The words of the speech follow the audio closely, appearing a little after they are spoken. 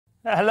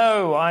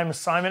Hello, I'm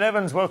Simon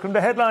Evans. Welcome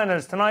to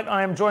Headliners. Tonight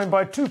I am joined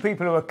by two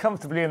people who are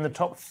comfortably in the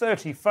top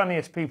 30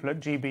 funniest people at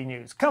GB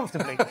News.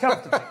 Comfortably.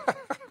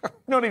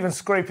 Not even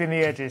scraping the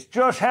edges.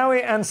 Josh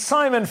Howie and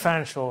Simon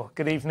Fanshawe.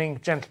 Good evening,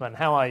 gentlemen.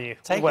 How are you?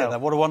 Take it.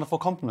 What a wonderful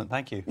compliment.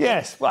 Thank you.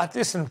 Yes. Well,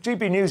 listen,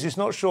 GB News is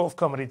not short of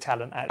comedy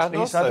talent, actually.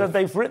 Also, so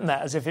they've written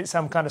that as if it's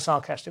some kind of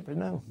sarcastic, but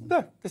no.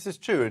 No, this is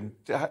true. And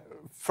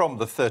from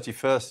the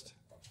 31st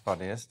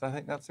funniest, I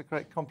think that's a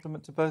great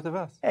compliment to both of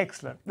us.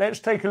 Excellent. Let's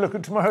take a look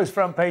at tomorrow's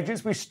front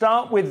pages. We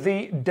start with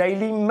the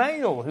Daily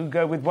Mail, who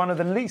go with one of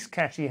the least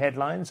catchy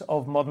headlines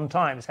of modern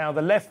times. How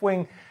the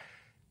left-wing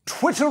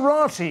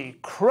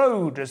Twitterati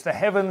crowed as the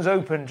heavens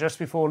opened just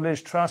before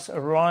Liz Truss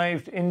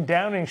arrived in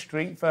Downing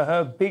Street for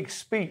her big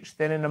speech.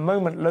 Then in a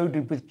moment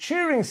loaded with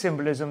cheering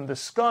symbolism, the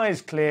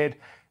skies cleared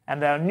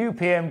and our new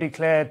PM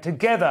declared,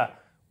 "Together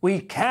we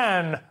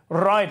can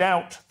ride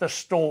out the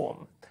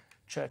storm."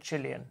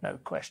 Churchillian, no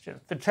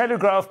question. The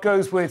Telegraph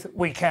goes with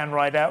 "We can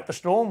ride out the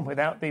storm"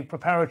 without the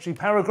preparatory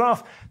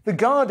paragraph. The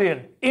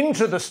Guardian,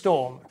 "Into the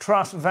storm.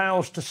 Truss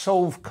vows to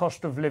solve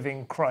cost of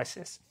living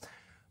crisis."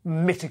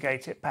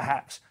 Mitigate it,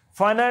 perhaps.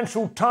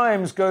 Financial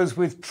Times goes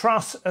with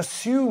 "Truss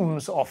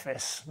assumes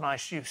office."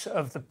 Nice use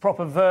of the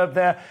proper verb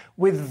there.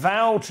 "With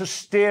vow to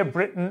steer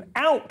Britain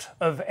out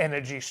of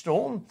energy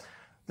storm."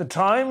 The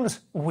Times,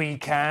 "We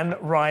can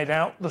ride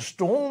out the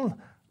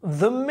storm."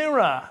 The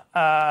Mirror,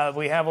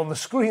 we have on the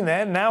screen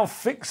there, "Now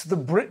fix the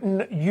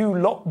Britain you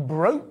lot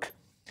broke."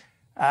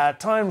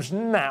 Times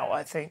Now,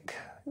 I think.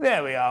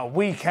 There we are.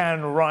 "We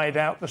can ride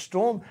out the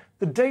storm."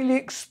 The Daily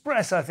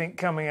Express, I think,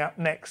 coming up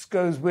next,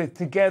 goes with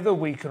 "Together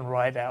we can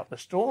ride out the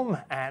storm."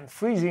 And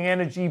freezing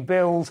energy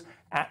bills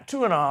at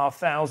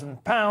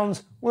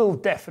 £2,500 will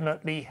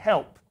definitely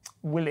help.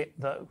 Will it,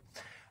 though?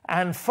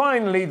 And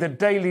finally, the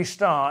Daily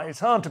Star. It's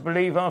hard to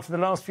believe after the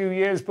last few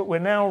years, but we're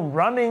now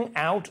running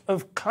out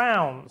of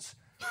clowns.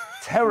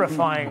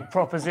 Terrifying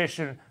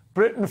proposition.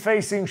 Britain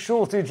facing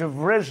shortage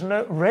of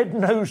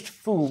red-nosed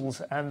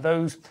fools. And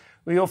those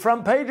were your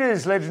front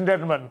pages, ladies and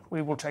gentlemen.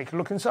 We will take a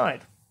look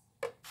inside.